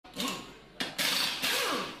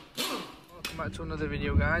welcome back to another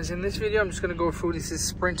video, guys. In this video I'm just going to go through, this is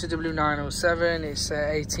Sprinter W907, it's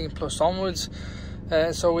 18 plus onwards.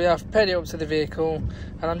 So we have paired it up to the vehicle,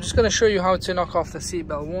 and I'm just going to show you how to knock off the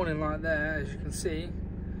seatbelt warning light there, as you can see,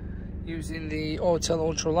 using the AUTEL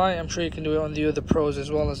Ultra Lite. I'm sure you can do it on the other Pros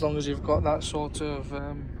as well, as long as you've got that sort of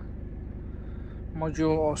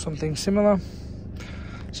module or something similar.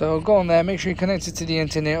 So go on there, make sure you connect it to the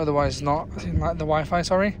internet, otherwise not, I think like the Wi-Fi,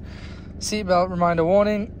 sorry. Seatbelt reminder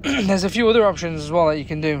warning. There's a few other options as well that you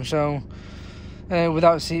can do. So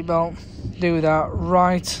without seatbelt, do that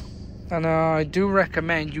right. And I do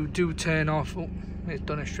recommend you do turn off, oh, it's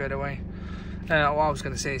done it straight away. What I was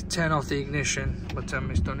going to say is turn off the ignition, but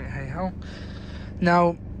it's done it, hey ho.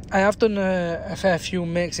 Now, I have done a fair few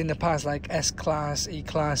makes in the past, like S-Class,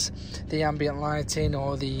 E-Class, the ambient lighting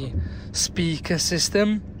or the speaker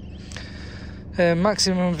system.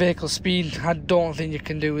 Maximum vehicle speed, I don't think you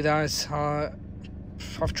can do with that.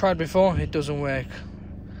 I've tried before, it doesn't work.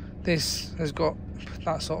 This has got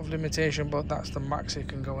that sort of limitation, but that's the max it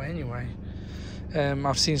can go anyway.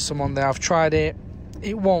 I've seen some on there, I've tried it,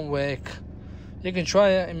 it won't work. You can try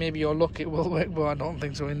it and maybe your luck it will work, but I don't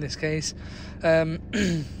think so in this case.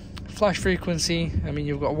 Flash frequency, I mean,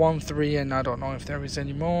 you've got 1, 3, and I don't know if there is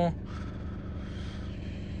any more.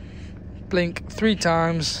 Blink 3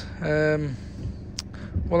 times.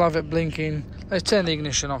 We'll have it blinking. Let's turn the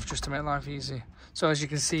ignition off just to make life easy. So as you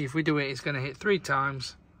can see, if we do it, it's going to hit 3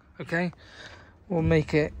 times. Okay, we'll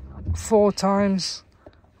make it 4 times.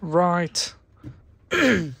 Right.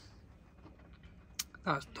 That's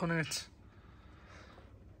done it.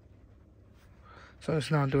 So it's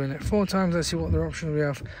now doing it 4 times. Let's see what other options we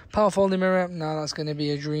have. Power folding mirror. Now that's going to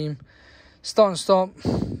be a dream. Start and stop.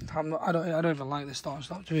 I don't even like the start and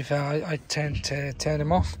stop, to be fair. I tend to turn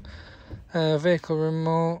them off. Vehicle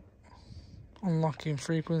remote. Unlocking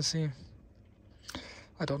frequency.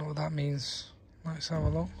 I don't know what that means. Let's have a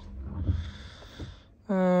look.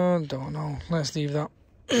 Don't know. Let's leave that.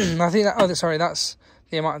 I think that. Oh, sorry. That's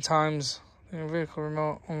the amount of times. Vehicle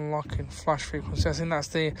remote unlocking flash frequency. I think that's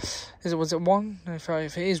the. Was it 1? If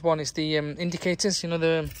it is 1, it's the indicators. You know,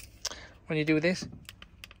 the when you do this.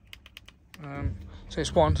 So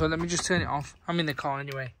it's 1. So let me just turn it off. I'm in the car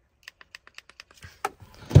anyway.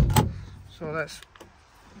 So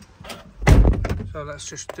let's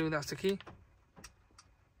just do, that's the key.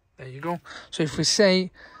 There you go. So if we say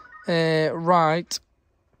right,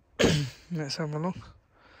 let's have a look.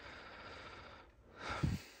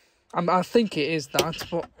 I think it is that,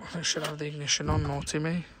 but I should have the ignition on, naughty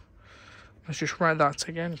me. Let's just write that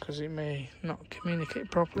again, because it may not communicate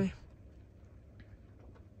properly.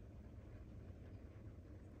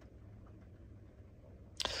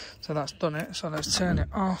 So that's done it, so let's turn it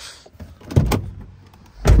off.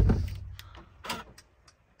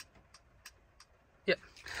 Yep,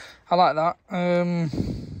 I like that.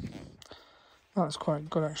 That's quite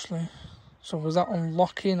good actually. So was that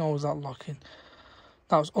unlocking or was that locking?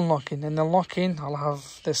 That was unlocking, and the locking, I'll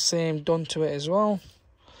have the same done to it as well.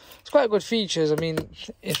 It's quite good features. I mean,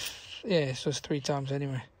 so it's 3 times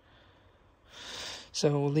anyway. So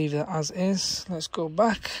we'll leave that as is. Let's go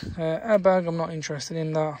back. Airbag, I'm not interested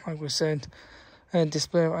in that, like we said.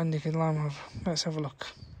 Display of indicator lamp. Let's have a look.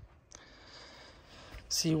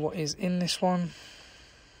 See what is in this one.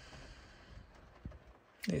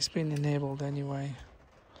 It's been enabled anyway,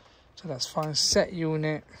 so that's fine. Set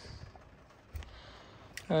unit.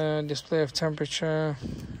 Display of temperature.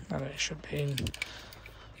 And it should be in.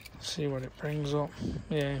 See what it brings up.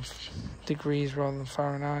 Yeah, degrees rather than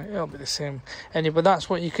Fahrenheit. It'll be the same. Anyway, but that's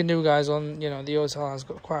what you can do, guys. On the AUTEL has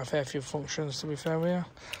got quite a fair few functions, to be fair with you.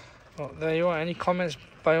 Well, there you are. Any comments?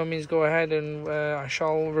 By all means, go ahead, and I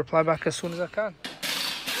shall reply back as soon as I can.